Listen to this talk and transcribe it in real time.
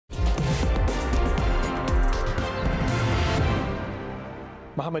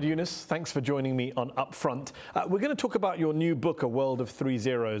Muhammad Yunus, thanks for joining me on UpFront. We're going to talk about your new book, A World of Three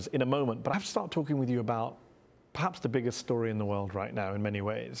Zeros, in a moment, but I have to start talking with you about perhaps the biggest story in the world right now in many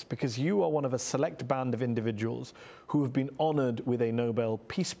ways, because you are one of a select band of individuals who have been honored with a Nobel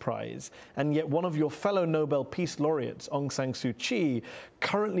Peace Prize, and yet one of your fellow Nobel Peace laureates, Aung San Suu Kyi,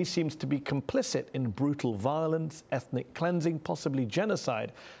 currently seems to be complicit in brutal violence, ethnic cleansing, possibly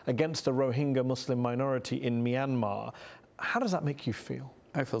genocide against the Rohingya Muslim minority in Myanmar. How does that make you feel?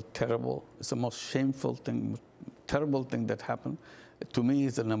 I feel terrible. It's the most shameful thing, terrible thing that happened. To me,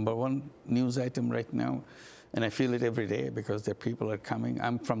 it's the #1 news item right now. And I feel it every day because the people are coming.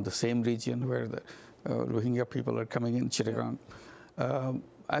 I'm from the same region where the Rohingya people are coming in, Chittagong.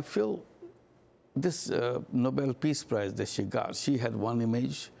 I feel this Nobel Peace Prize that she got, she had one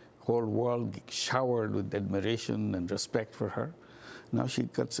image, whole world showered with admiration and respect for her. Now she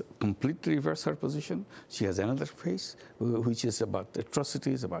got completely reverse her position. She has another face, which is about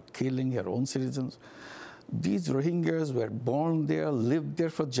atrocities, about killing her own citizens. These Rohingyas were born there, lived there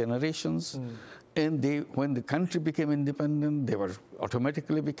for generations. And when the country became independent, they were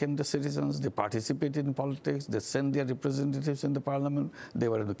automatically became the citizens. They participated in politics. They sent their representatives in the parliament. They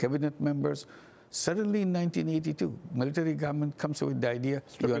were the cabinet members. Suddenly, in 1982, military government comes up with the idea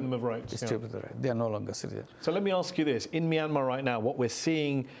stripping them of rights. Stripping the right. They are no longer citizens. So let me ask you this: in Myanmar right now, what we're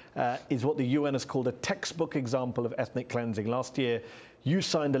seeing is what the UN has called a textbook example of ethnic cleansing. Last year, you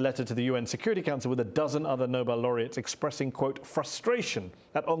signed a letter to the UN Security Council with a dozen other Nobel laureates expressing, quote, frustration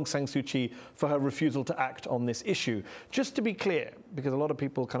at Aung San Suu Kyi for her refusal to act on this issue. Just to be clear, because a lot of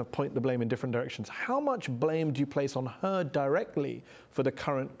people kind of point the blame in different directions, how much blame do you place on her directly for the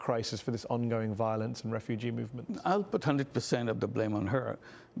current crisis, for this ongoing violence and refugee movement? I'll put 100% of the blame on her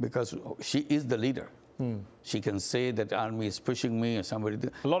because she is the leader. She can say that army is pushing me or somebody.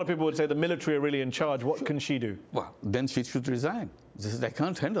 A lot of people would say the military are really in charge. What can she do? Well, then she should resign. They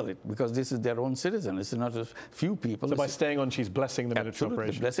can't handle it because this is their own citizen. It's not a few people. So by staying on, she's blessing the military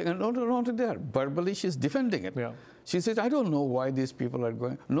operation. Blessing, and not only that, verbally she's defending it. Yeah. She says, I don't know why these people are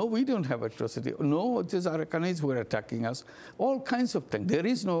going. No, we don't have atrocity. No, it is Arakanese who are attacking us. All kinds of things. There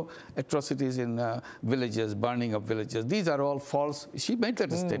is no atrocities in villages, burning of villages. These are all false. She made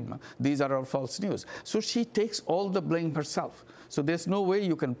that statement. These are all false news. So she takes all the blame herself. So there's no way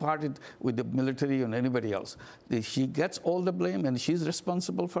you can part it with the military or anybody else. She gets all the blame and she's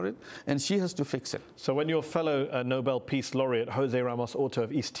responsible for it and she has to fix it. So when your fellow Nobel Peace laureate, Jose Ramos Horta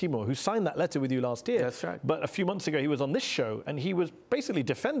of East Timor, who signed that letter with you last year. That's right. But a few months ago he was on this show and he was basically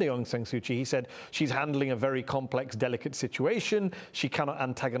defending Aung San Suu Kyi. He said she's handling a very complex, delicate situation. She cannot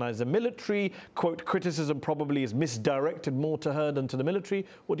antagonize the military. Quote, criticism probably is misdirected more to her than to the military.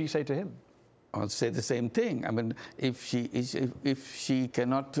 What do you say to him? I'll say the same thing. I mean, if she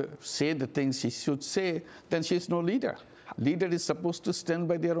cannot say the things she should say, then she's no leader. Leader is supposed to stand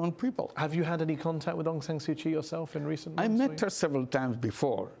by their own people. Have you had any contact with Aung San Suu Kyi yourself in recent months? I met her several times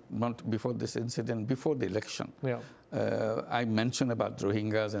before, not before this incident, before the election. Yeah. I mentioned about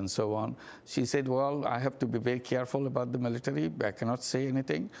Rohingyas and so on. She said, well, I have to be very careful about the military. I cannot say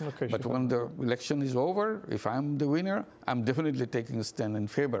anything. Okay, but when the election is over, if I'm the winner, I'm definitely taking a stand in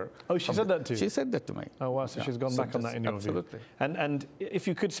favor. Oh, she said that to you? She said that to me. Oh, wow. So she's gone back on that in your view. Absolutely. And if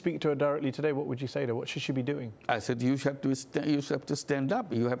you could speak to her directly today, what would you say to her? What should she be doing? I said, you have to stand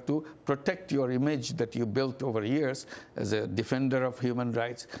up. You have to protect your image that you built over years as a defender of human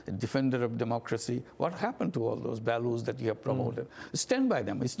rights, a defender of democracy. What happened to all those values that you have promoted? Stand by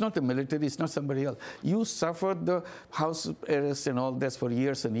them. It's not the military, it's not somebody else. You suffered the house arrest and all this for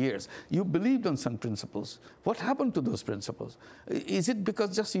years and years. You believed on some principles. What happened to those principles? Is it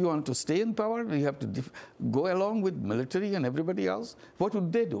because just you want to stay in power? You have to go along with military and everybody else? What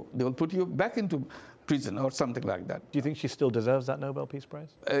would they do? They will put you back into prison or something like that. Do you think she still deserves that Nobel Peace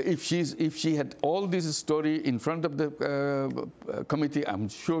Prize? If she had all this story in front of the committee, I'm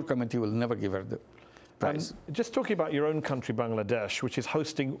sure committee will never give her the prize. Just talking about your own country, Bangladesh, which is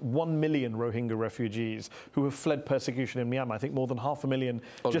hosting 1 million Rohingya refugees who have fled persecution in Myanmar. I think more than 500,000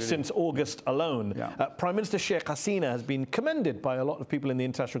 just since August alone. Yeah. Prime Minister Sheikh Hasina has been commended by a lot of people in the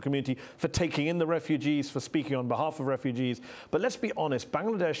international community for taking in the refugees, for speaking on behalf of refugees. But let's be honest,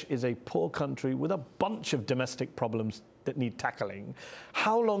 Bangladesh is a poor country with a bunch of domestic problems that need tackling.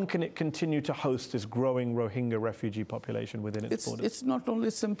 How long can it continue to host this growing Rohingya refugee population within its borders? It's not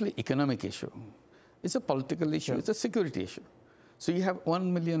only simply economic issue. It's a political issue. Yeah. It's a security issue. So you have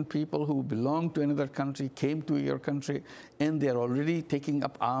 1 million people who belong to another country, came to your country, and they're already taking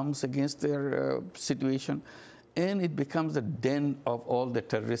up arms against their situation. And it becomes the den of all the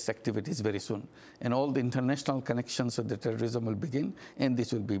terrorist activities very soon. And all the international connections of the terrorism will begin, and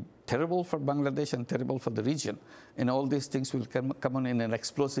this will be terrible for Bangladesh and terrible for the region. And all these things will come on in an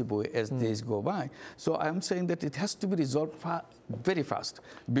explosive way as days go by. So I'm saying that it has to be resolved very fast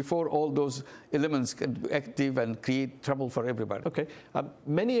before all those elements get active and create trouble for everybody. Okay.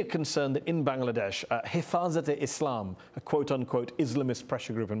 Many are concerned that in Bangladesh, Hifazat-e-Islam, a quote-unquote Islamist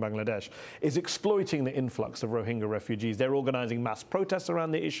pressure group in Bangladesh, is exploiting the influx of Rohingya refugees. They're organizing mass protests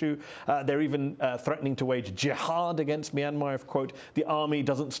around the issue. They're even threatening to wage jihad against Myanmar if, quote, the army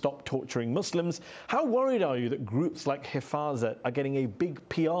doesn't stop torturing Muslims. How worried are you that groups like Hifazat are getting a big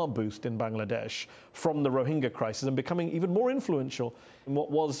PR boost in Bangladesh from the Rohingya crisis and becoming even more influential in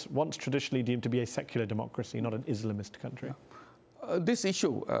what was once traditionally deemed to be a secular democracy, not an Islamist country? This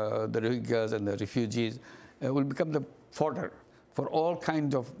issue, the Rohingyas and the refugees, will become the fodder for all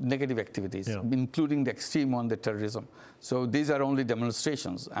kinds of negative activities, including the extreme one, the terrorism. So these are only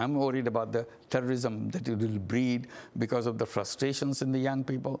demonstrations. I'm worried about the terrorism that it will breed because of the frustrations in the young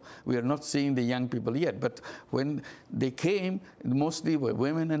people. We are not seeing the young people yet, but when they came, mostly were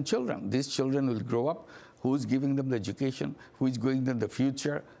women and children. These children will grow up. Who's giving them the education? Who is going to the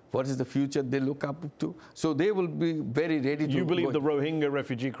future? What is the future they look up to? So they will be very ready to... You believe the Rohingya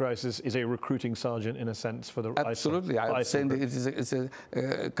refugee crisis is a recruiting sergeant, in a sense, for the... Absolutely. I'm saying that it's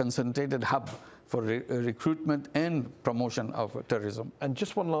a concentrated hub for recruitment and promotion of terrorism. And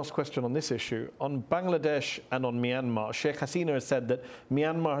just one last question on this issue. On Bangladesh and on Myanmar, Sheikh Hasina has said that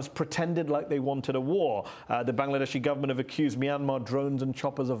Myanmar has pretended like they wanted a war. The Bangladeshi government have accused Myanmar drones and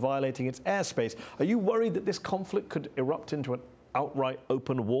choppers of violating its airspace. Are you worried that this conflict could erupt into an outright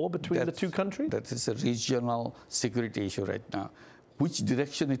open war between the two countries? That is a regional security issue right now. Which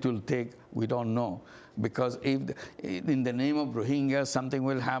direction it will take, we don't know. Because if in the name of Rohingya something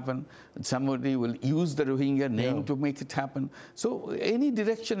will happen, somebody will use the Rohingya name to make it happen. So any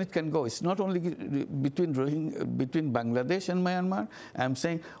direction it can go. It's not only between Bangladesh and Myanmar. I'm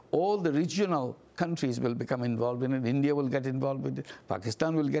saying all the regional countries will become involved in it. India will get involved with it.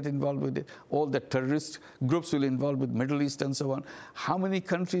 Pakistan will get involved with it. All the terrorist groups will involve with Middle East and so on. How many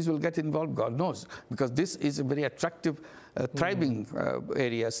countries will get involved? God knows. Because this is a very attractive thriving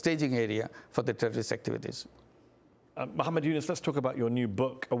area, staging area for the terrorist activities. Muhammad Yunus, let's talk about your new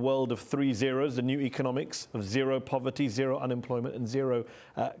book, A World of Three Zeros, The New Economics of Zero Poverty, Zero Unemployment and Zero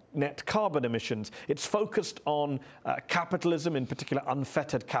Net Carbon Emissions. It's focused on capitalism, in particular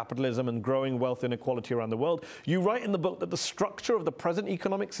unfettered capitalism and growing wealth inequality around the world. You write in the book that the structure of the present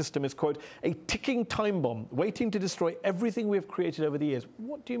economic system is, quote, a ticking time bomb waiting to destroy everything we have created over the years.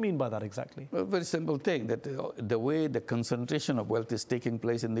 What do you mean by that exactly? Well, very simple thing, that the way the concentration of wealth is taking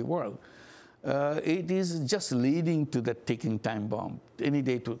place in the world, it is just leading to the ticking time bomb, any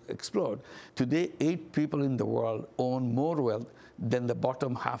day to explode. Today, 8 people in the world own more wealth than the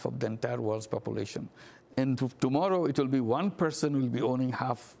bottom half of the entire world's population. And tomorrow, it will be 1 person will be owning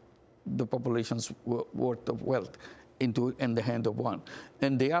half the population's worth of wealth in the hand of one.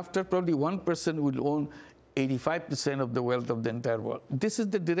 And day after, probably 1 person will own 85% of the wealth of the entire world. This is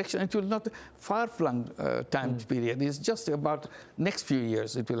the direction. It will not far-flung time period. It's just about next few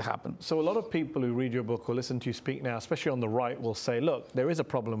years it will happen. So a lot of people who read your book or listen to you speak now, especially on the right, will say, look, there is a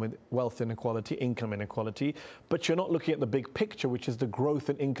problem with wealth inequality, income inequality, but you're not looking at the big picture, which is the growth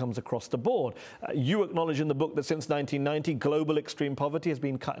in incomes across the board. You acknowledge in the book that since 1990, global extreme poverty has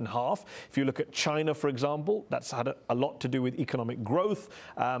been cut in half. If you look at China, for example, that's had a lot to do with economic growth.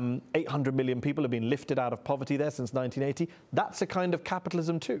 800 million people have been lifted out of poverty there since 1980. That's a kind of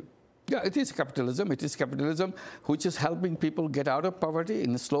capitalism too. Yeah, it is capitalism. It is capitalism which is helping people get out of poverty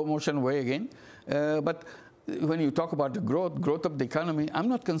in a slow motion way again. But when you talk about the growth of the economy, I'm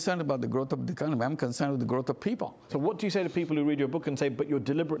not concerned about the growth of the economy. I'm concerned with the growth of people. So what do you say to people who read your book and say, but you're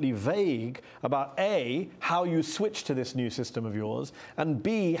deliberately vague about A, how you switch to this new system of yours, and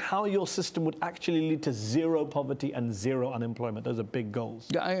B, how your system would actually lead to zero poverty and zero unemployment? Those are big goals.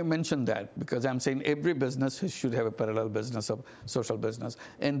 Yeah, I mentioned that because I'm saying every business should have a parallel business of social business.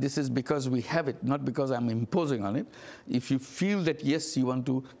 And this is because we have it, not because I'm imposing on it. If you feel that, yes, you want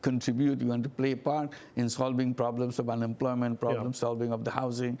to contribute, you want to play a part in solving problems of unemployment, problem solving of the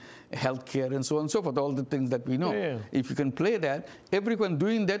housing, healthcare, and so on and so forth, all the things that we know. If you can play that, everyone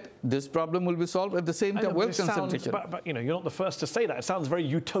doing that, this problem will be solved at the same time. Wealth concentration. But you know, you're not the first to say that. It sounds very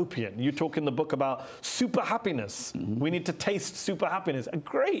utopian. You talk in the book about super happiness. We need to taste super happiness.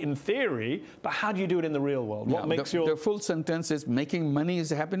 Great in theory, but how do you do it in the real world? What makes the full sentence is making money is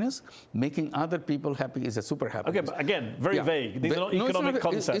happiness, making other people happy is a super happiness. Okay, but again, very vague. These are not economic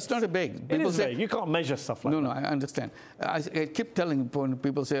concepts. It's not a vague. It is vague. You can't measure stuff stuff like that. No, I understand. I keep telling when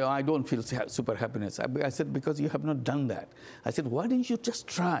people say, oh, I don't feel super happiness. I said, because you have not done that. I said, why didn't you just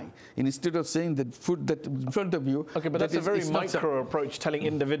try? Instead of saying that food that in front of you. Okay, but that's a very micro approach, telling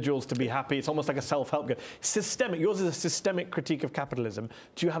individuals to be happy. It's almost like a self-help game. Systemic. Yours is a systemic critique of capitalism.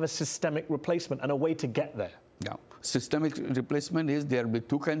 Do you have a systemic replacement and a way to get there? Yeah. Systemic replacement is there will be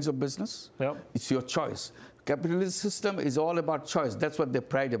two kinds of business. Yep. It's your choice. Capitalist system is all about choice. That's what they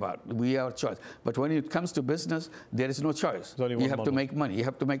pride about. We have choice. But when it comes to business, there is no choice. You have to make money. You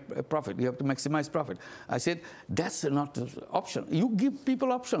have to make a profit. You have to maximize profit. I said, that's not the option. You give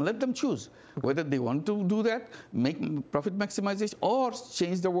people option. Let them choose whether they want to do that, make profit maximization, or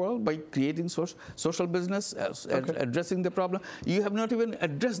change the world by creating social business, addressing the problem. You have not even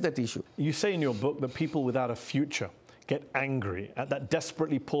addressed that issue. You say in your book that people without a future get angry, that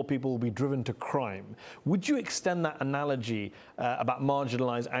desperately poor people will be driven to crime. Would you extend that analogy about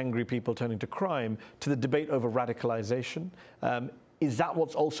marginalized, angry people turning to crime to the debate over radicalization? Is that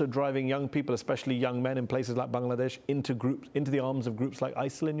what's also driving young people, especially young men in places like Bangladesh, into the arms of groups like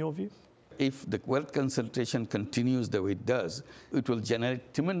ISIL, in your view? If the wealth concentration continues the way it does, it will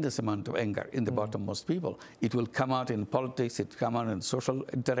generate tremendous amount of anger in the bottommost people. It will come out in politics, it will come out in social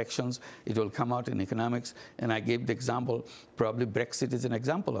interactions, it will come out in economics. And I gave the example, probably Brexit is an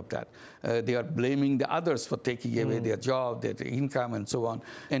example of that. They are blaming the others for taking away their job, their income, and so on.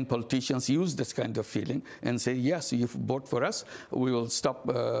 And politicians use this kind of feeling and say, yes, you vote for us, we will stop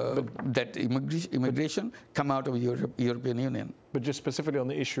that immigration, come out of European Union. But just specifically on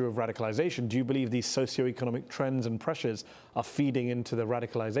the issue of radicalization, do you believe these socio-economic trends and pressures are feeding into the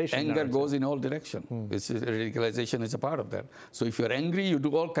radicalization Anger narrative? goes in all directions. Radicalization is a part of that. So if you're angry, you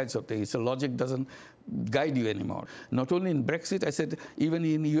do all kinds of things. The logic doesn't guide you anymore. Not only in Brexit, I said, even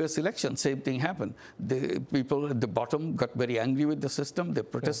in US election, same thing happened. The people at the bottom got very angry with the system. They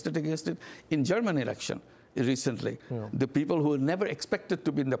protested against it. In German election, recently. The people who were never expected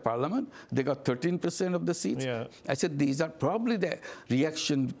to be in the parliament, they got 13% of the seats. I said, these are probably the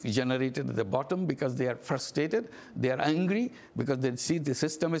reaction generated at the bottom because they are frustrated, they are angry because they see the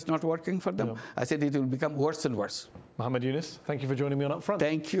system is not working for them. I said, it will become worse and worse. Muhammad Yunus, thank you for joining me on UpFront.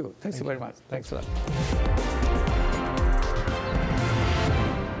 Thank you. Thanks very much. Thanks a lot.